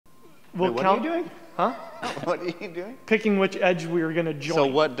We'll Wait, count. what are you doing? Huh? What are you doing? Picking which edge we were gonna join. So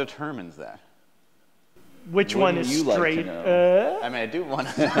what determines that? Which one Wouldn't is you like to straight? know? I mean, I do want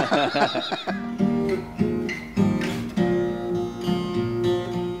to.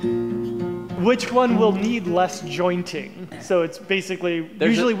 Which one will need less jointing? So it's basically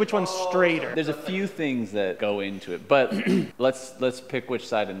usually which one's straighter. There's a few things that go into it, but let's pick which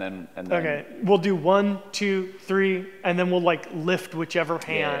side and then. Okay, we'll do 1, 2, 3, and then we'll like lift whichever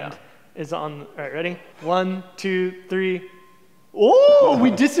hand is on. All right, ready? 1, 2, 3. Oh,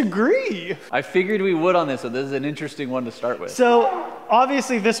 we disagree. I figured we would on this, so this is an interesting one to start with. So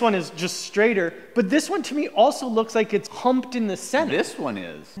obviously this one is just straighter, but this one to me also looks like it's humped in the center. This one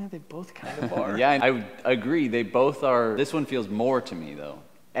is. Yeah, they both kind of are. Yeah, I would agree. They both are. This one feels more to me, though.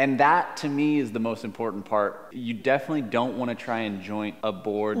 And that, to me, is the most important part. You definitely don't want to try and joint a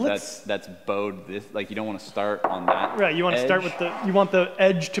board that's bowed this. Like, you don't want to start on that. Right, you want to start with you want the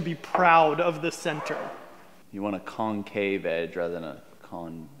edge to be proud of the center. You want a concave edge rather than a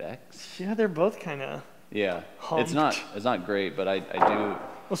convex. Yeah, they're both kind of. Yeah, humped. it's not great, but I do.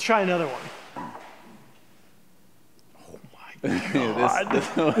 Let's try another one. Oh my God,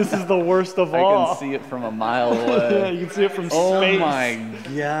 this is the worst of all. I can see it from a mile away. Yeah, you can see it from Oh space. my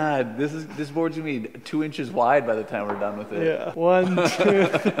God, this board's gonna be 2 inches wide by the time we're done with it. Yeah, 1, 2,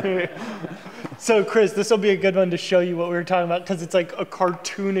 3. So Chris, this will be a good one to show you what we were talking about because it's like a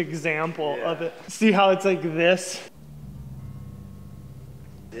cartoon example of it. See how it's like this?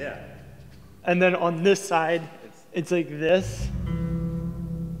 Yeah. And then on this side, it's like this.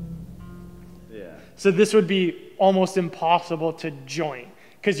 Yeah. So this would be almost impossible to joint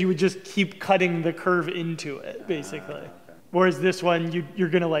because you would just keep cutting the curve into it, basically. Okay. Whereas this one, you're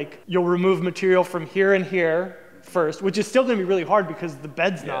gonna you'll remove material from here and here first, which is still gonna be really hard because the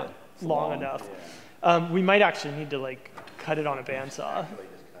bed's not long enough. Yeah. We might actually need to cut it on a bandsaw.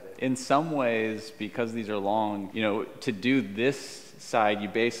 In some ways, because these are long, to do this side, you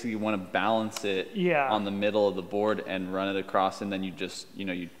basically want to balance it on the middle of the board and run it across, and then you just, you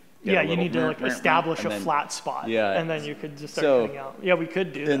need to establish a flat spot, and then you could just start cutting out. Yeah, we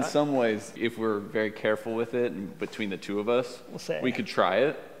could do that. In some ways, if we're very careful with it, and between the two of us, we could try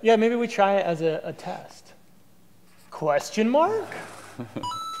it. Yeah, maybe we try it as a test. Question mark?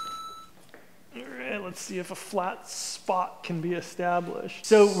 All right, let's see if a flat spot can be established.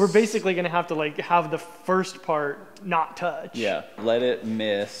 So we're basically going to have to have the first part not touch. Yeah, let it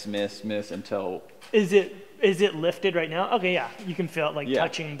miss until... Is it lifted right now? Okay, yeah, you can feel it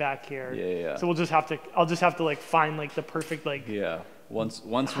touching back here. Yeah. So I'll just have to find the perfect Yeah, once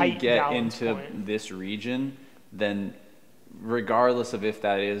we get into this region, then regardless of if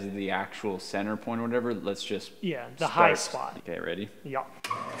that is the actual center point or whatever, let's just the high spot. Okay, ready? Yeah.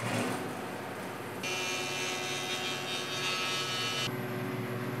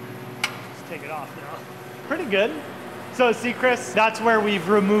 Let's take it off now. Pretty good. So see, Chris, that's where we've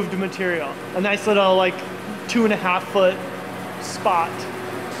removed material. A nice little 2.5 foot spot.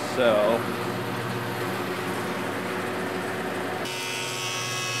 So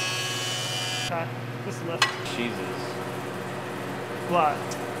okay, just lift. Jesus. What?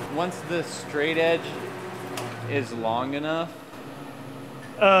 Once the straight edge is long enough,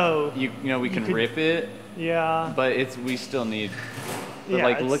 we can rip it. Yeah. But we still need.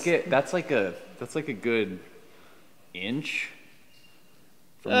 But look at that's like a good inch.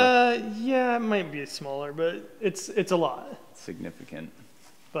 Yeah, it might be smaller, but it's a lot. Significant.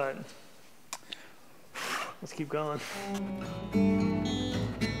 But let's keep going.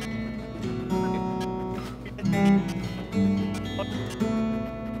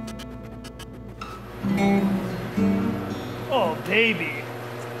 Oh, baby.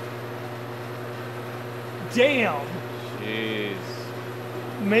 Damn. Jeez.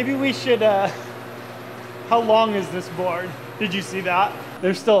 Maybe we should, how long is this board? Did you see that?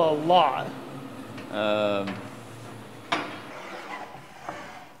 There's still a lot.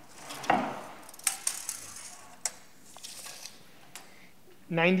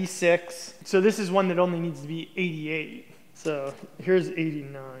 96. So this is one that only needs to be 88. So here's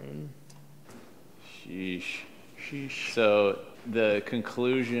 89. Sheesh. Sheesh. So the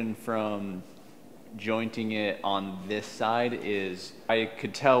conclusion from jointing it on this side is I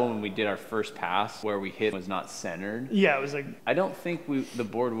could tell when we did our first pass where we hit was not centered. Yeah, it was I don't think the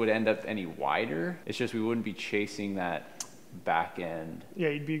board would end up any wider. It's just we wouldn't be chasing that back end. Yeah,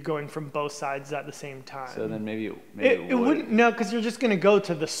 you'd be going from both sides at the same time. So then maybe it wouldn't. No, because you're just going to go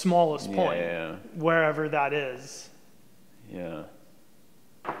to the smallest point, wherever that is. Yeah.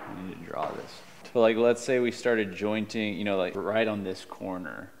 I need to draw this. So let's say we started jointing, right on this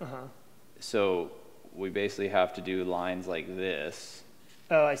corner. Uh-huh. So we basically have to do lines like this.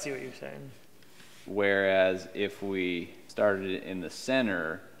 Oh, I see what you're saying. Whereas if we started it in the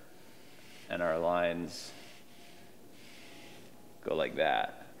center and our lines go like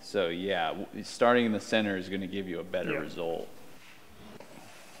that. So yeah, starting in the center is going to give you a better result.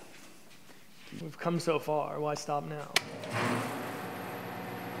 We've come so far, why stop now?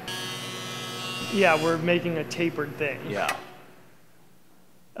 Yeah, we're making a tapered thing. Yeah.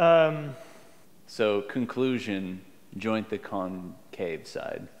 So conclusion, joint the concave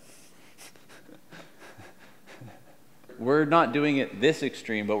side. We're not doing it this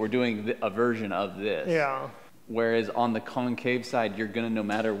extreme, but we're doing a version of this. Yeah. Whereas on the concave side, you're gonna, no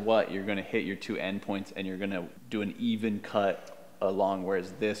matter what, you're gonna hit your two endpoints and you're gonna do an even cut along,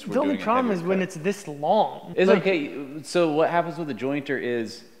 whereas this, we're The only doing a problem heavier is when cut. it's this long. It's Like, okay. So what happens with the jointer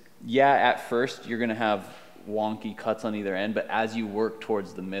is, yeah, at first you're gonna have wonky cuts on either end, but as you work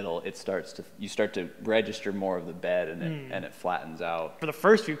towards the middle, you start to register more of the bed, and it flattens out. For the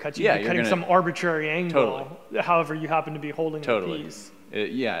first few cuts, you'd be cutting some arbitrary angle, however you happen to be holding the piece.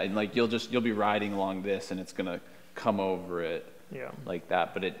 Yeah, and like you'll be riding along this, and it's gonna come over it, like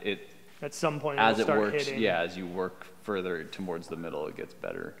that. But it at some point as it'll it start works, hitting. as you work further towards the middle, it gets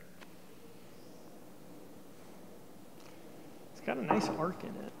better. It's got a nice arc in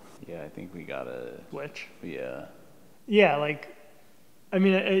it. Yeah, I think we gotta Switch. Yeah. Yeah, like, I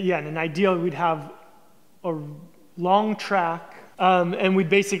mean, in an ideal, we'd have a long track, and we'd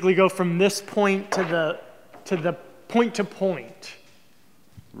basically go from this point to the point to point.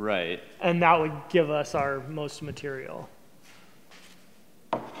 Right. And that would give us our most material.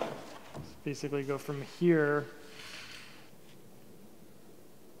 Basically go from here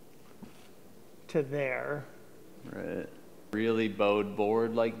to there. Right. Really bowed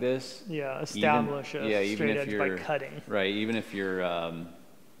board like this. Yeah, establish a straight edge by cutting. Right, even if your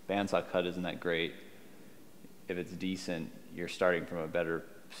bandsaw cut isn't that great, if it's decent, you're starting from a better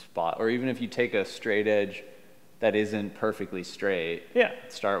spot. Or even if you take a straight edge that isn't perfectly straight,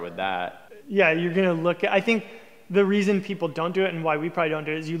 start with that. Yeah, you're gonna look at, I think the reason people don't do it and why we probably don't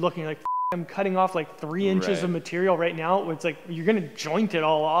do it is you looking like, I'm cutting off like 3 inches of material right now. It's like, you're gonna joint it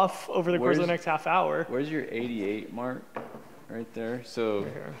all off over the course of the next half hour. Where's your 88 mark? Right there. So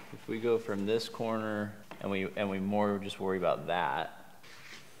if we go from this corner and we more just worry about that.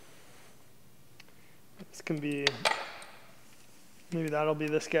 This can be, maybe that'll be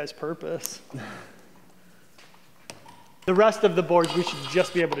this guy's purpose. The rest of the boards we should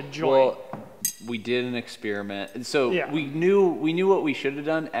just be able to join. Well, we did an experiment. So we knew what we should have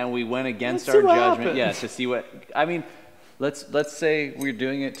done, and we went against our judgment. Yeah, to see what, I mean, let's say we're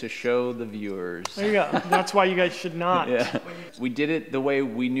doing it to show the viewers. There you go. That's why you guys should not. Yeah. We did it the way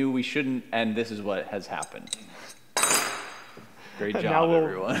we knew we shouldn't, and this is what has happened. Great job, now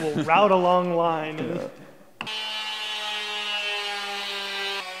everyone. We'll route a long line.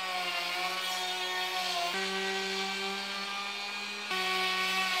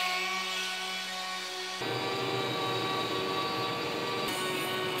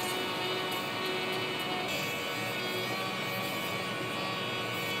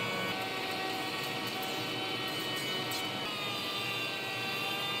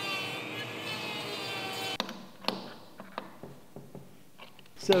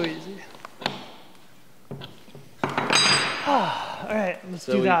 So easy. All right, let's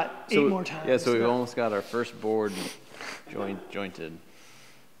do that 8 more times. Yeah, so we've almost got our first board jointed.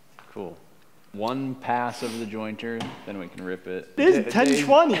 Cool. One pass of the jointer, then we can rip it. This is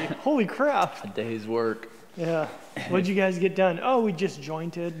 10:20. Holy crap. A day's work. Yeah. What'd you guys get done? Oh, we just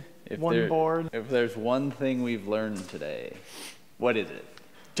jointed one board. If there's one thing we've learned today, what is it?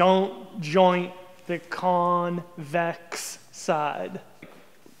 Don't joint the convex side.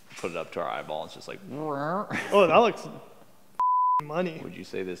 Put it up to our eyeball, it's just like, oh, that looks money. Would you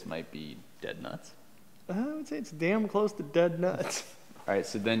say this might be dead nuts? I would say it's damn close to dead nuts. All right,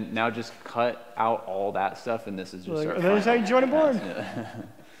 so then now just cut out all that stuff, and this is just our there's how you join a board. Yeah.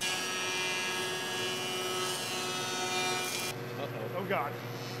 Oh, God.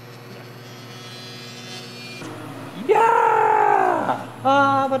 Yeah!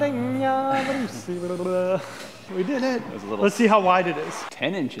 We did it. Let's see how wide it is.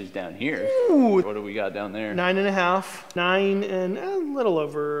 10 inches down here. Ooh. What do we got down there? 9.5. 9 and a little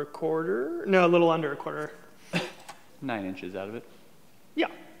over a quarter. No, a little under a quarter. 9 inches out of it. Yeah,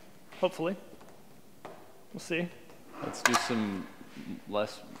 hopefully. We'll see. Let's do some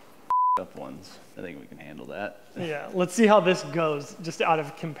less up ones. I think we can handle that. Yeah, let's see how this goes, just out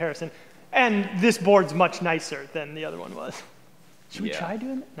of comparison. And this board's much nicer than the other one was. Should we try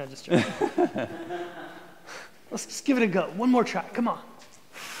doing it? No, just joking. Let's just give it a go. One more try. Come on.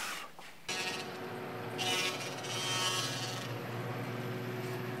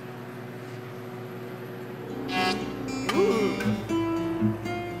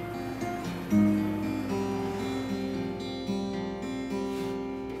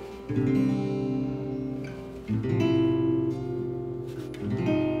 you.